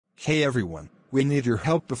Hey everyone, we need your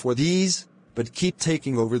help before these, but keep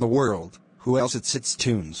taking over the world, who else its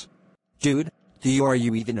tunes. Dude, are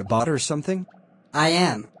you even a bot or something? I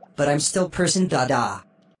am, but I'm still person dada.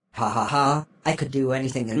 Ha ha ha, I could do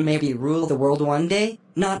anything and maybe rule the world one day,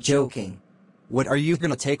 not joking. What, are you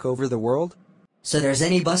gonna take over the world? So there's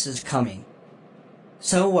any buses coming.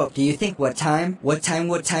 So what do you think, what time?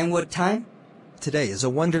 Today is a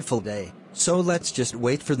wonderful day, so let's just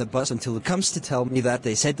wait for the bus until it comes to tell me that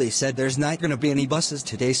they said there's not gonna be any buses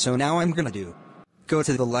today, so now I'm gonna go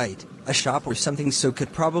to the light, a shop or something, so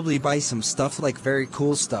could probably buy some stuff like very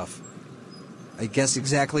cool stuff. I guess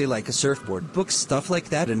exactly like a surfboard, books, stuff like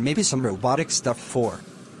that, and maybe some robotic stuff for.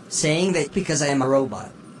 Saying that because I am a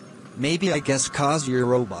robot. Maybe I guess cause you're a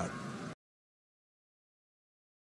robot.